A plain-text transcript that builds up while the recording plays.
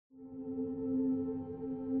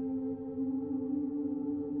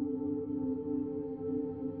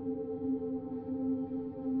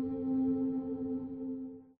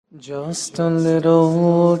Just a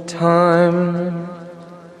little time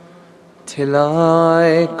till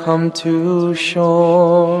I come to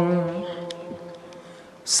shore,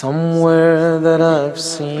 somewhere that I've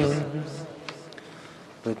seen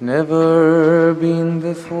but never been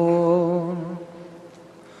before.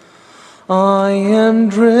 I am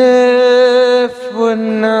driftwood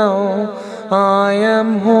now, I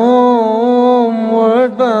am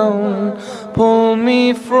homeward bound. Pull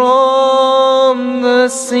me from the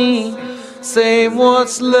sea, save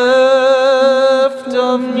what's left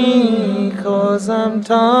of me, 'cause I'm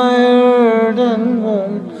tired and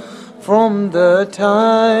worn from the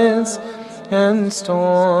tides and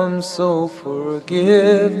storms, so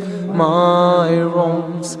forgive my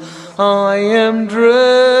wrongs. I am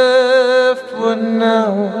driftwood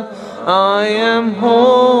now, I am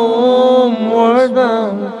homeward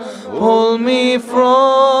bound. Pull me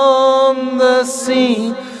from the sea,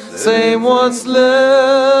 say what's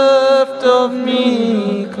left of me,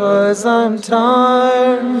 'cause I'm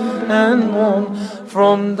tired and worn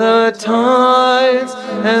from the tides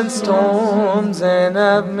and storms, and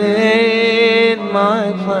I've made my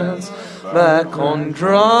plans back on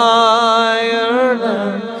drier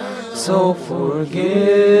land, so forgive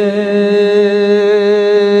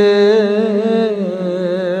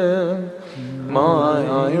my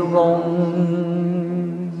wrongs,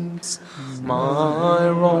 my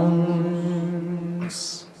wrongs.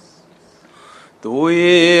 تو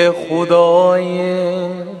یہ خدای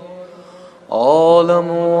عالم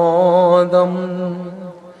و آدم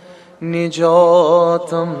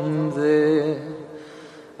نجاتم ده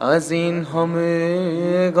is an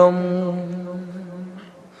همه غم.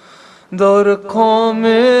 در کام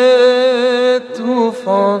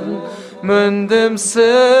طوفان مندم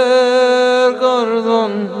سرگردان،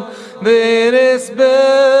 برس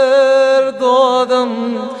بردادم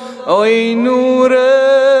ای نور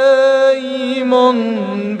ایمان،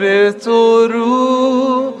 به تو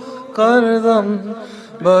رو کردم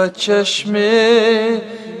با چشم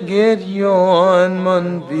گریان.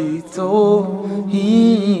 من بی تو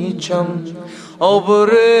هیچم،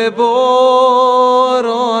 ابر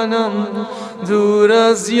بارانم دور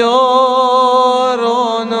از یارانم.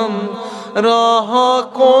 رها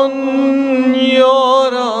کن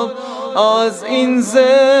یارب از این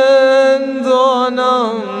زندانم،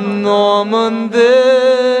 نامنده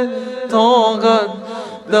طاقت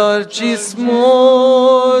در جسم و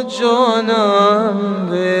جانم.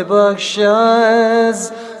 ببخش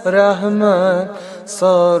از رحمت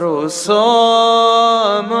سر و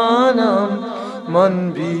سامانم،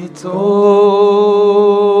 من بی تو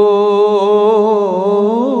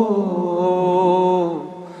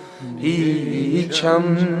هیچم،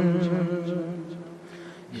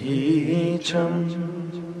 هیچم.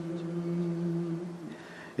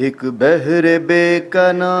 ایک بحر بے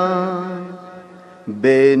کنار،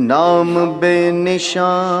 بے نام بے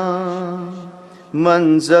نشان،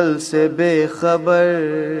 منزل سے بے خبر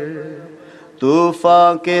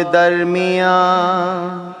طوفان کے درمیان.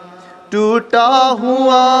 ٹوٹا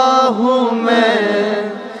ہوا ہوں میں،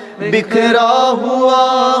 بکھرا ہوا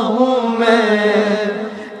ہوں میں،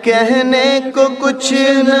 کہنے کو کچھ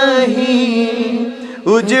نہیں،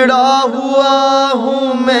 اجڑا ہوا ہوں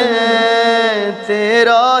میں.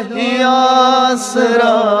 تیرا ہی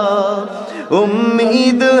آسرا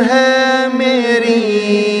امید ہے میری،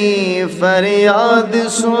 فریاد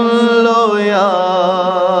سن لو یا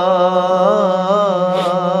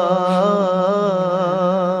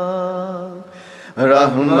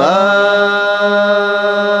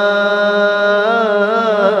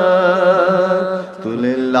رحمت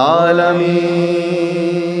للعالمین.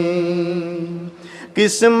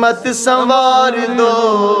 قسمت سنوار دو،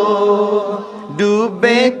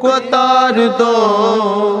 ڈوبے کو تار دو،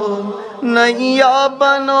 نیا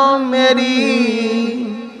بنو میری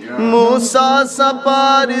موسیٰ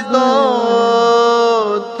سپار دو.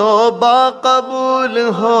 توبہ قبول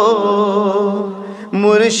ہو،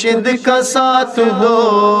 مرشد کا ساتھ دو،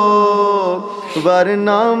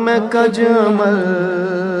 ورنہ میں کجمل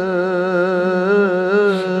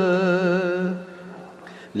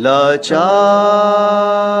لاچار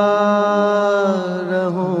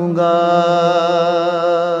رہوں گا.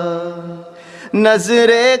 نظر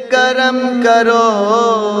کرم کرو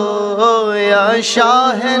یا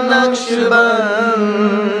شاہ نقشبند،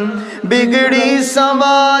 بگڑی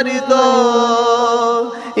سنوار دو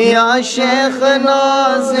یا شیخ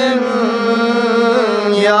ناظم،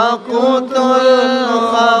 یاقوت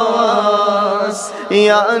الخواص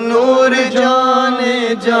یا نور جان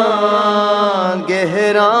جان.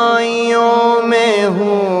 گہرائیوں میں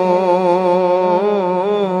ہوں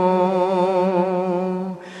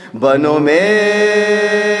بنو میں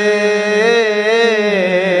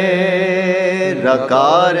तेरा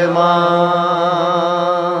कारवां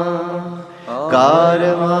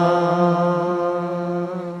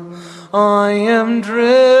I am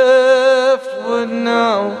driftwood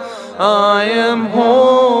now, I am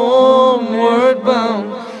homeward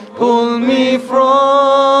bound. Pull me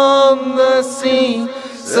from the sea,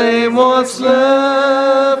 save what's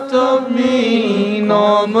left of me.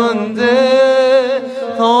 Namande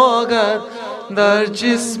thagat dar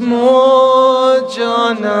jismo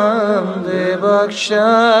janam de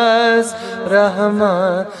bakshas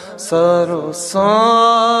rahmat saro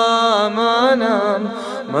samanam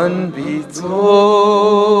man bito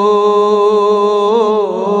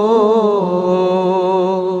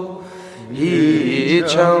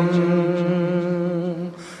icham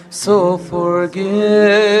so forgive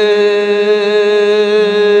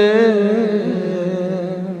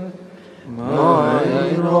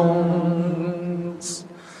my wrongs,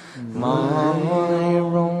 my